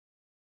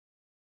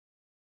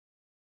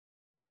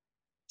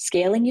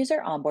Scaling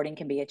user onboarding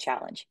can be a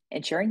challenge.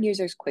 Ensuring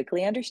users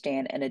quickly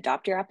understand and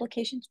adopt your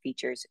application's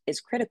features is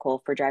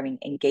critical for driving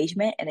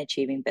engagement and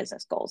achieving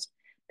business goals.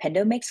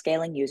 Pendo makes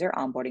scaling user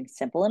onboarding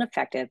simple and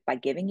effective by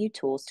giving you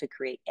tools to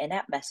create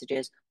in-app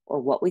messages or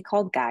what we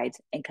call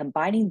guides and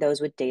combining those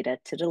with data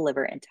to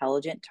deliver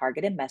intelligent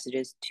targeted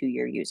messages to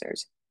your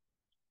users.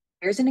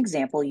 Here's an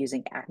example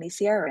using Acne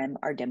CRM,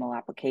 our demo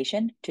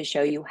application, to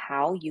show you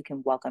how you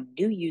can welcome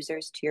new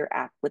users to your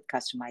app with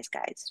customized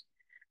guides.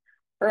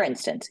 For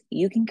instance,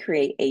 you can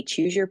create a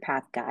choose your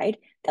path guide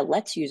that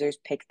lets users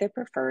pick their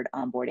preferred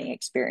onboarding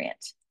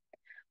experience.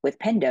 With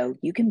Pendo,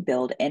 you can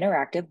build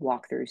interactive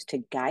walkthroughs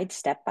to guide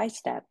step by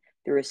step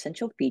through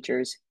essential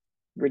features,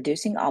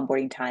 reducing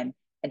onboarding time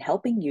and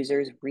helping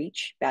users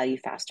reach value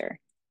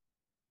faster.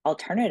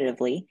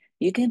 Alternatively,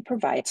 you can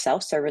provide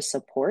self-service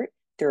support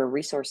through a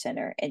resource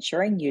center,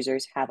 ensuring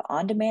users have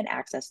on-demand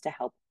access to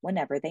help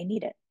whenever they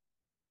need it.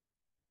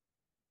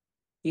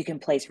 You can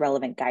place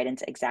relevant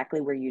guidance exactly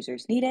where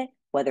users need it,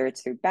 whether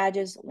it's through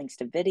badges, links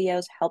to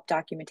videos, help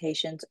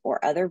documentations,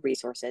 or other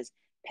resources.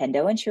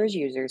 Pendo ensures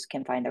users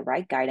can find the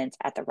right guidance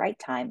at the right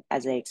time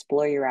as they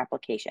explore your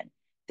application.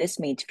 This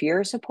means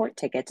fewer support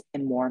tickets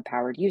and more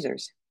empowered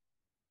users.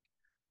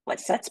 What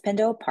sets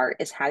Pendo apart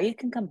is how you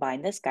can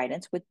combine this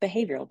guidance with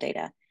behavioral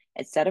data.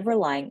 Instead of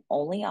relying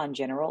only on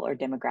general or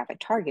demographic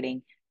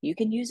targeting, you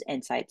can use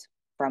insights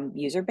from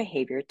user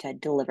behavior to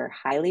deliver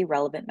highly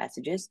relevant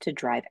messages to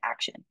drive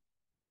action.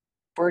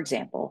 For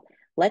example,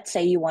 let's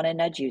say you want to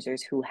nudge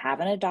users who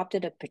haven't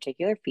adopted a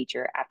particular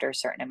feature after a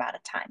certain amount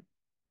of time.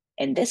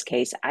 In this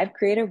case, I've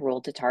created a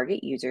rule to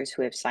target users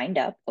who have signed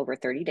up over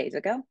 30 days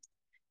ago.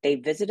 They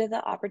visited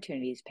the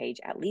opportunities page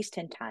at least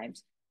 10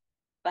 times,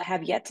 but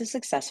have yet to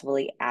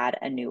successfully add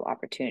a new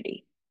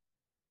opportunity.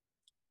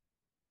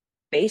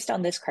 Based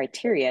on this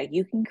criteria,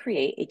 you can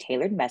create a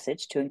tailored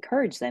message to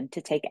encourage them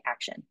to take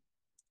action.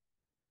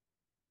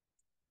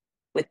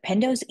 With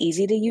Pendo's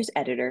easy-to-use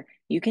editor,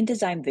 you can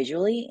design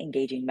visually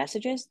engaging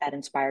messages that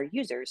inspire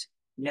users,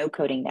 no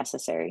coding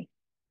necessary.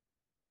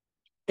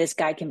 This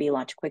guide can be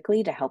launched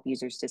quickly to help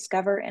users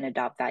discover and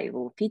adopt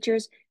valuable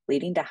features,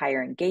 leading to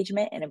higher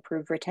engagement and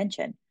improved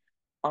retention.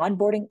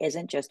 Onboarding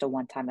isn't just a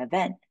one-time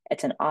event,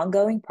 it's an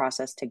ongoing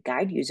process to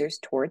guide users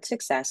towards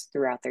success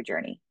throughout their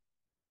journey.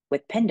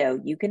 With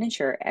Pendo, you can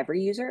ensure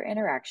every user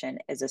interaction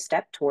is a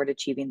step toward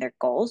achieving their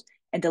goals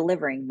and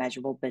delivering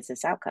measurable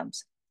business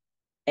outcomes.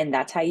 And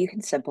that's how you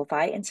can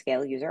simplify and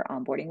scale user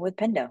onboarding with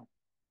Pendo.